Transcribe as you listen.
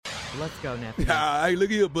Let's go, nephew. All right, look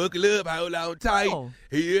here, buckle up, hold on tight. Oh.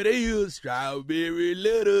 Here they is, strawberry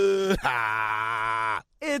letter.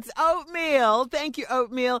 It's oatmeal. Thank you,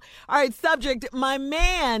 oatmeal. All right, subject, my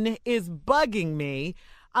man is bugging me.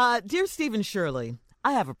 Dear Stephen Shirley,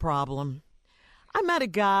 I have a problem. I met a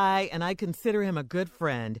guy, and I consider him a good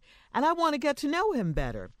friend, and I want to get to know him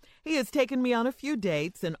better. He has taken me on a few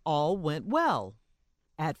dates, and all went well.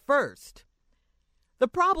 At first. The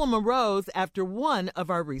problem arose after one of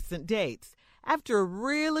our recent dates. After a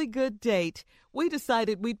really good date, we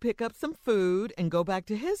decided we'd pick up some food and go back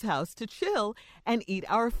to his house to chill and eat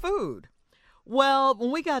our food. Well, when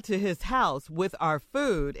we got to his house with our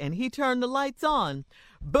food and he turned the lights on,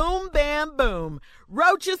 boom, bam, boom,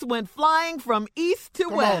 roaches went flying from east to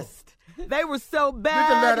west. They were so bad.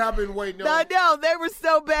 Look at that I've been waiting on. I know, they were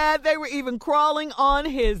so bad, they were even crawling on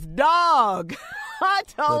his dog. I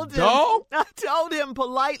told him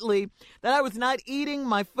politely that I was not eating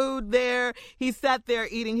my food there. He sat there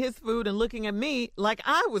eating his food and looking at me like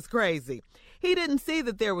I was crazy. He didn't see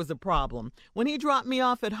that there was a problem. When he dropped me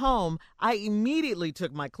off at home, I immediately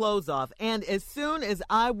took my clothes off. And as soon as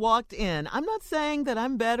I walked in, I'm not saying that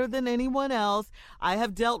I'm better than anyone else. I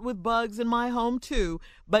have dealt with bugs in my home too.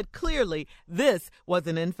 But clearly, this was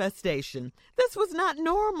an infestation. This was not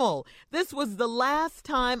normal. This was the last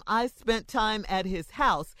time I spent time at his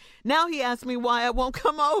house. Now he asked me why I won't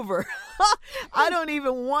come over. I don't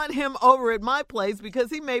even want him over at my place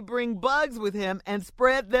because he may bring bugs with him and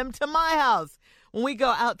spread them to my house. When we go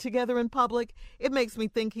out together in public, it makes me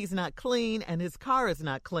think he's not clean and his car is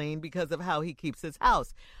not clean because of how he keeps his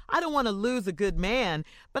house. I don't want to lose a good man,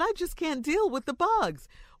 but I just can't deal with the bugs.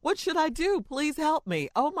 What should I do? Please help me.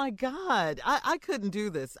 Oh, my God. I couldn't do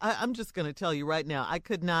this. I'm just going to tell you right now. I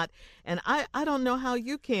could not. And I don't know how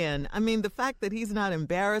you can. I mean, the fact that he's not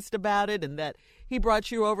embarrassed about it and that he brought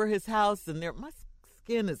you over his house and my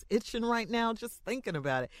skin is itching right now just thinking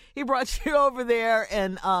about it. He brought you over there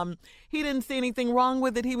and he didn't see anything wrong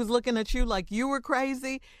with it. He was looking at you like you were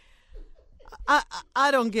crazy. I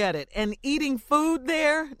don't get it. And eating food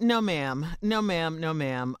there? No, ma'am. No, ma'am. No,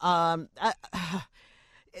 ma'am.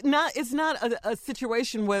 It's not a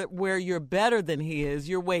situation where you're better than he is.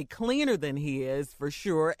 You're way cleaner than he is, for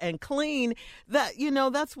sure. And clean,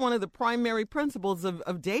 that's one of the primary principles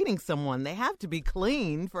of dating someone. They have to be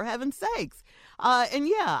clean, for heaven's sakes. And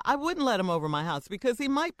yeah, I wouldn't let him over my house because he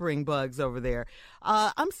might bring bugs over there.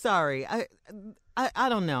 I'm sorry. I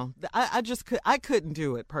don't know. I couldn't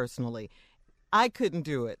do it personally. I couldn't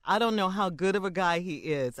do it. I don't know how good of a guy he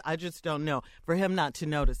is. I just don't know for him not to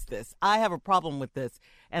notice this. I have a problem with this,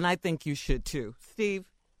 and I think you should too. Steve?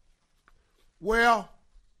 Well,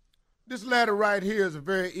 this letter right here is a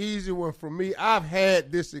very easy one for me. I've had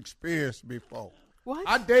this experience before. What?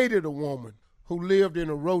 I dated a woman who lived in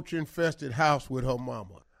a roach-infested house with her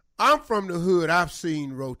mama. I'm from the hood. I've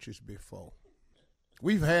seen roaches before.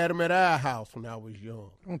 We've had them at our house when I was young.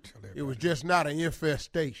 Don't tell everybody. It was just not an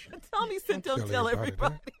infestation. Tommy said don't tell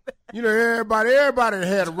everybody. You know, everybody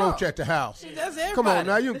had a roach at the house. Come on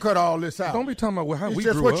now, you can cut all this out. Don't be talking about how it's we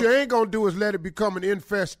just grew what up. you ain't going to do is let it become an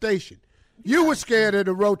infestation. You were scared of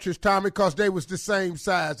the roaches, Tommy, because they was the same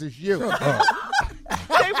size as you. They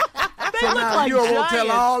So look now like you don't want to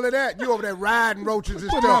giants. tell all of that. You over there riding roaches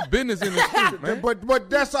and Put my stuff. business in the street, man. But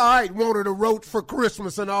that's all right. Wanted a roach for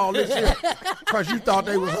Christmas and all this shit because you thought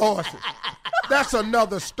they was horses. That's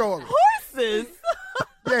another story. Horses?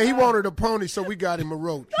 Yeah, he wanted a pony, so we got him a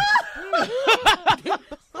roach. How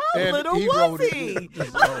little he was wrote it. he?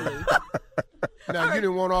 Now, you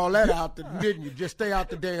didn't want all that out, didn't you? Just stay out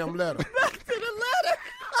the damn letter. Back to the letter.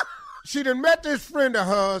 She done met this friend of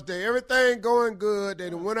hers. Everything going good. They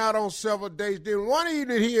done went out on several days. Then one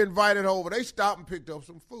evening he invited her over. They stopped and picked up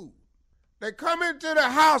some food. They come into the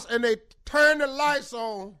house and they turn the lights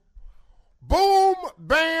on. Boom,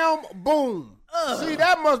 bam, boom. See,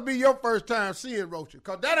 that must be your first time seeing roaches,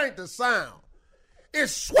 because that ain't the sound.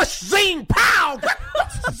 It's swish, zing, pow.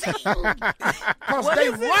 Because they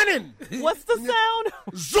running. What's the sound?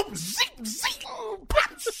 Zoom, zing, zing,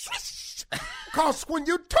 pop, swish. Because when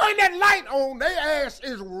you turn that light on, their ass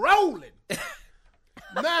is rolling.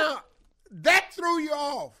 Now, that threw you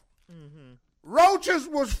off. Mm-hmm. Roaches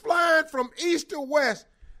was flying from east to west.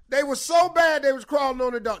 They were so bad they was crawling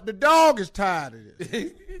on the dog. The dog is tired of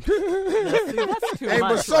this. That's too There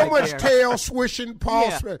much was so right much there. tail swishing, paw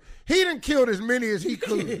Yeah. swishing. He done killed as many as he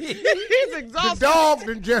could. He's The exhausted. dog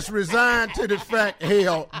done just resigned to the fact,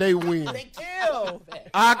 hell, they win. Ew.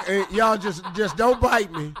 Y'all just don't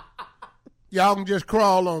bite me. Y'all can just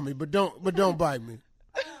crawl on me, but don't bite me.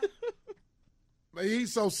 But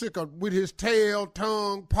he's so sick of with his tail,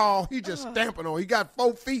 tongue, paw. He just stamping on. He got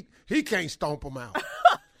 4 feet. He can't stomp them out.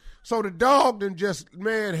 So the dog done just,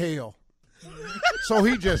 man, hell. So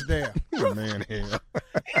he just there. Man, hell.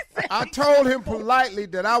 I told him politely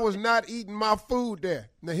that I was not eating my food there.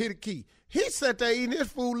 Now, here the key. He sat there eating his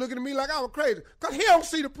food, looking at me like I was crazy, because he don't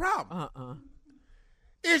see the problem.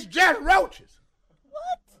 It's just roaches.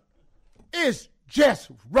 What? It's just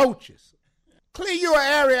roaches. Clear your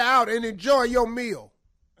area out and enjoy your meal.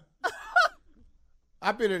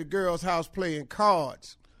 I've been at a girl's house playing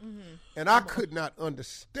cards, and I could not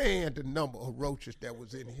understand the number of roaches that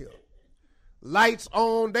was in here. Lights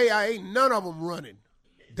on, ain't none of them running.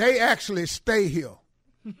 They actually stay here.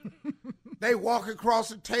 They walk across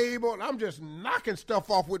the table, and I'm just knocking stuff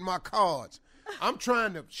off with my cards. I'm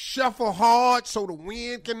trying to shuffle hard so the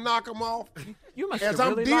wind can knock them off. You must as have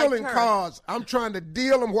I'm really dealing liked her. cards, I'm trying to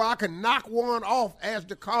deal them where I can knock one off as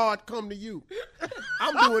the card come to you.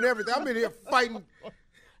 I'm doing everything. I'm in here fighting.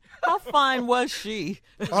 How fine was she?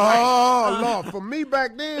 Oh, Lord. For me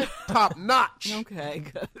back then, top notch. Okay,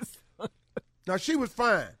 cause Now, she was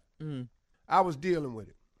fine. I was dealing with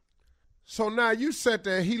it. So now you sat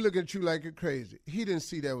there, he looking at you like you're crazy. He didn't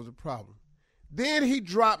see that was a problem. Then he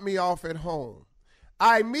dropped me off at home.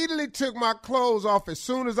 I immediately took my clothes off as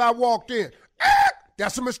soon as I walked in.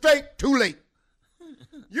 That's a mistake. Too late.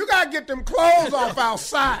 You got to get them clothes off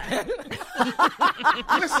outside.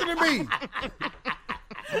 Listen to me.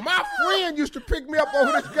 My friend used to pick me up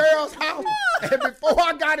over this girl's house, and before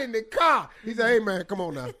I got in the car, he said, hey, man, come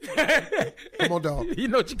on now. Come on, dog. You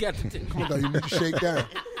know what you got to do. Come on, dog. You need to shake down.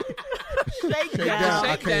 shake Shake down. down.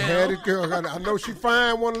 I can't have this girl. I know she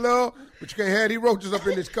fine, one love, but you can't have these roaches up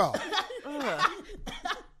in this car.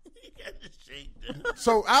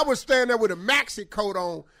 So I was standing there with a maxi coat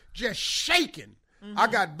on, just shaking. I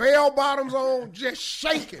got bell bottoms on, just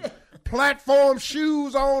shaking. Platform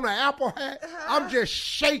shoes on, an apple hat. I'm just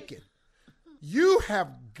shaking. You have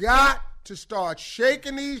got to start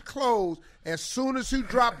shaking these clothes as soon as he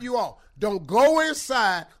drop you off. Don't go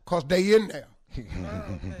inside, because they in there.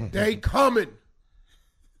 They coming.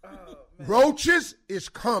 Roaches is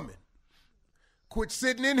coming. Quit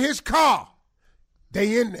sitting in his car.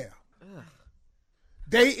 They in there.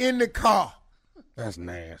 They in the car. That's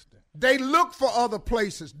nasty. They look for other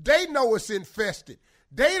places. They know it's infested.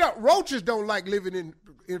 Roaches don't like living in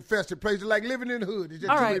infested places. They like living in the hood. There's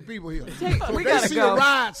just All too right. many people here. So We if they gotta see go. a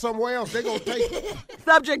ride somewhere else, they gonna take it.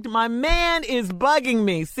 Subject, my man is bugging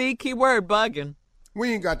me. See, keyword bugging.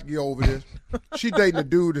 We ain't got to get over this. She dating a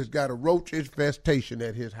dude that's got a roach infestation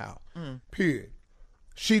at his house. Period.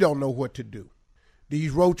 She don't know what to do.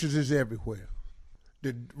 These roaches is everywhere.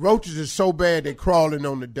 The roaches is so bad they crawling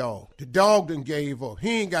on the dog. The dog done gave up.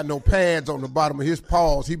 He ain't got no pads on the bottom of his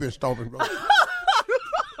paws. He been stomping roaches.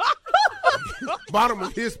 Bottom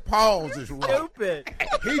of his paws is raw. Stupid.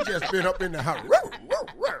 He just been up in the house.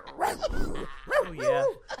 Oh, yeah.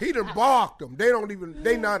 He done barked them.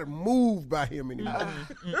 They not moved by him anymore.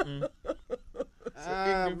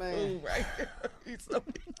 Man.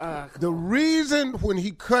 The reason when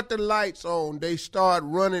he cut the lights on, they start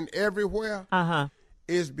running everywhere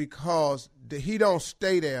is because he don't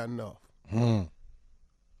stay there enough.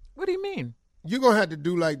 What do you mean? You're going to have to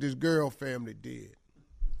do like this girl family did.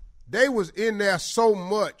 They was in there so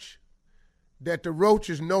much that the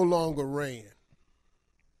roaches no longer ran.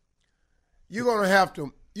 You're going to have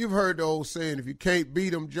to, you've heard the old saying, if you can't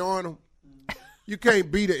beat them, join them. You can't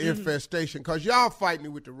beat an infestation because y'all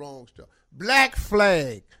fighting with the wrong stuff. Black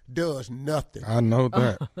Flag does nothing I know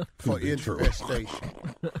that. for Could be true. infestation.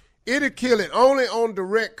 It'll kill it only on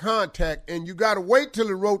direct contact, and you got to wait till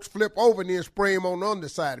the roach flip over and then spray him on the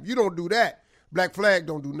underside. If you don't do that, Black Flag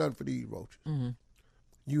don't do nothing for these roaches.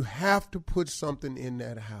 You have to put something in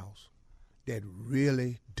that house that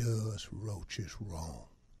really does roaches wrong.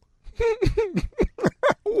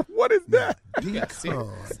 What is that?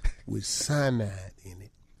 Decon with cyanide in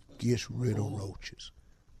it gets rid of roaches.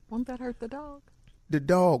 Won't that hurt the dog? The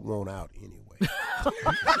dog won't out anyway.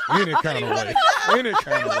 Any kind of way. Any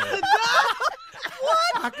kind of way.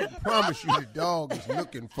 I can promise you the dog is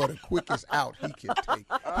looking for the quickest out he can take.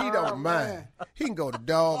 He don't mind. He can go to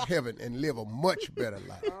dog heaven and live a much better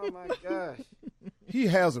life. Oh, my gosh. He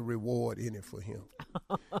has a reward in it for him.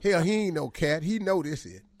 Hell, he ain't no cat. He know this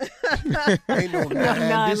it. Ain't no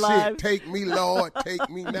nine. This lives. it. Take me, Lord. Take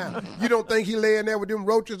me now. You don't think he laying there with them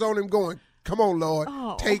roaches on him going, come on, Lord.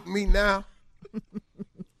 Take me now.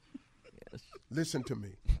 Listen to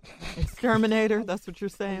me. Exterminator, that's what you're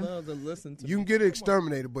saying? Love to listen to You can get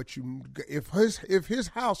exterminated, but if his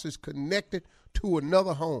house is connected to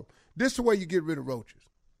another home, this is the way you get rid of roaches.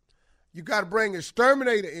 You got to bring an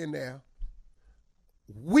exterminator in there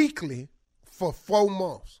weekly for 4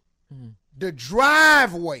 months. The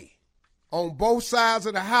driveway on both sides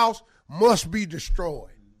of the house must be destroyed.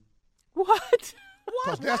 What?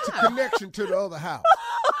 Because that's the connection to the other house.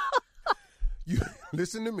 You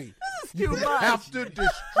listen to me. You have to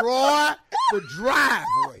destroy the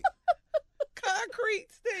driveway. Concrete,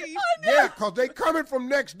 Steve. Yeah, because they coming from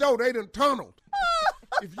next door. They done tunneled.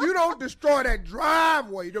 If you don't destroy that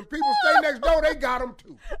driveway, the people stay next door, they got them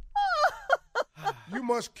too. You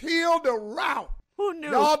must kill the route. Who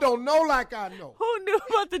knew? Y'all don't know like I know. Who knew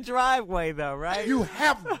about the driveway, though, right? You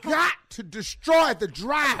have got to destroy the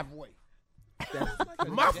driveway.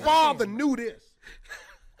 My father knew this.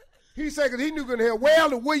 He said, because he knew gonna have, well,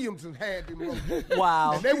 the Williamsons had them roaches.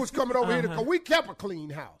 Wow. And they was coming over here because we kept a clean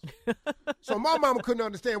house. So my mama couldn't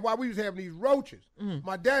understand why we was having these roaches.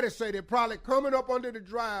 My daddy said they're probably coming up under the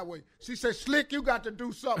driveway. She said, Slick, you got to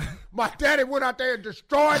do something. My daddy went out there and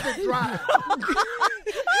destroyed the driveway.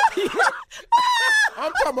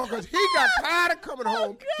 I'm talking about because he got tired of coming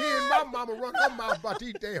home. He and my mama run her mouth about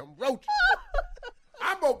these damn roaches.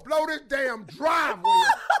 I'm going to blow this damn driveway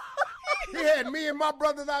up. He had me and my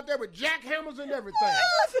brothers out there with jackhammers and everything.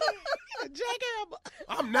 A jackhammer.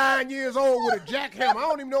 I'm 9 years old with a jackhammer. I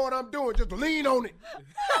don't even know what I'm doing. Just lean on it.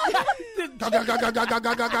 Steve,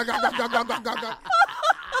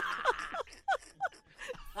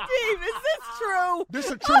 is this true? This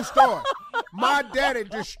is a true story. My daddy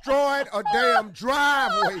destroyed a damn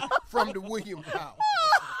driveway from the Williams house.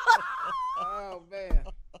 Oh, man.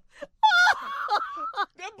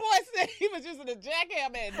 That boy said he was using a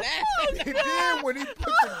jackhammer at 9. And then when he put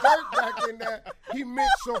the dirt back in there, he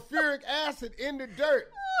mixed sulfuric acid in the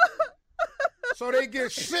dirt. So they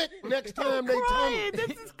get sick next time they tunnel.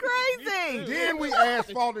 This is crazy. Then we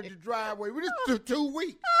asphalted the driveway. We just took 2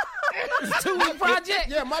 weeks. It's a 2-week project.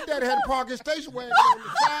 Yeah, my daddy had to park his station wagon on the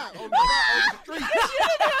side, on the street.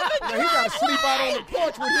 Now he got to sleep out on the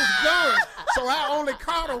porch with his gun, so our only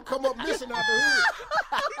car don't come up missing out the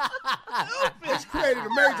hood. It's created a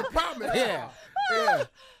major problem. Yeah.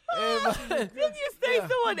 Didn't you say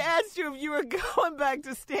someone asked you if you were going back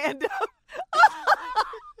to stand up?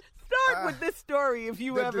 Start with this story if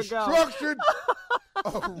you The ever go. destruction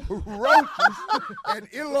of roaches at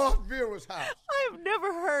Elof Vera's house. I have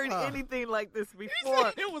never heard anything like this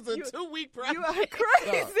before. It was a 2-week project. You are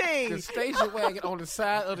crazy. The station wagon on the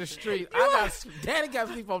side of the street. Daddy got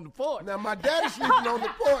to sleep on the porch. Now, my daddy sleeping on the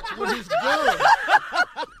porch with his gun.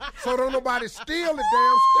 So don't nobody steal the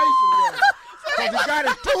damn station wagon. Because he got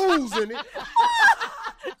his tools in it.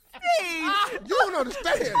 Steve. You don't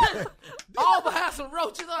understand. All behind some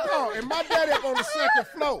roaches. Oh, and my daddy up on the second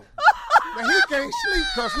floor. Now, he can't sleep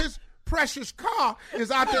because his precious car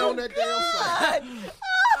is out there on that damn side.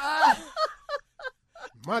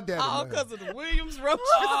 My daddy, All man. because of the Williams roaches.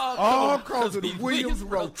 All because of the Williams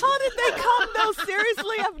roaches. How did they come, though?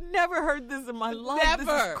 Seriously? I've never heard this in my life. This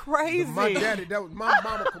Never. is crazy. My daddy, my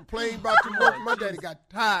mama complained about the roaches. My daddy got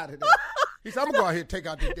tired of that. He said, I'm going to go out here and take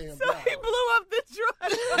out this damn So driveway. he blew up the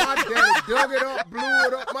truck. My daddy dug it up, blew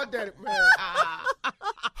it up. My daddy, man.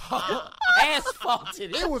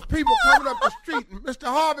 Asphalted It was people coming up the street. Mr.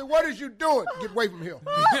 Harvey, what is you doing? Get away from here.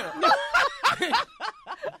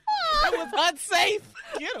 It was unsafe.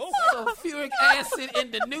 Get away. Sulfuric acid in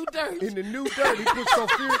the new dirt. In the new dirt, he put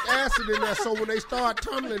sulfuric acid in there so when they start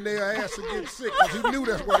tunneling, their ass would get sick because he knew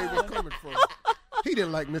that's where they were coming from. He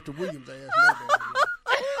didn't like Mr. Williams' ass. No damn way.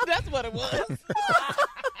 That's what it was.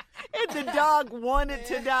 And the dog wanted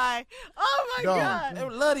to die. Oh, my Dog. God. Them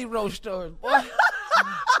bloody roach stories, boy.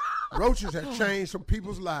 Roaches have changed some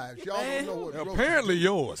people's lives. Y'all don't know what roaches Apparently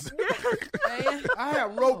yours. Man. I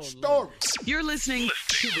have roach stories. You're listening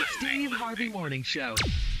to the Steve Harvey Morning Show.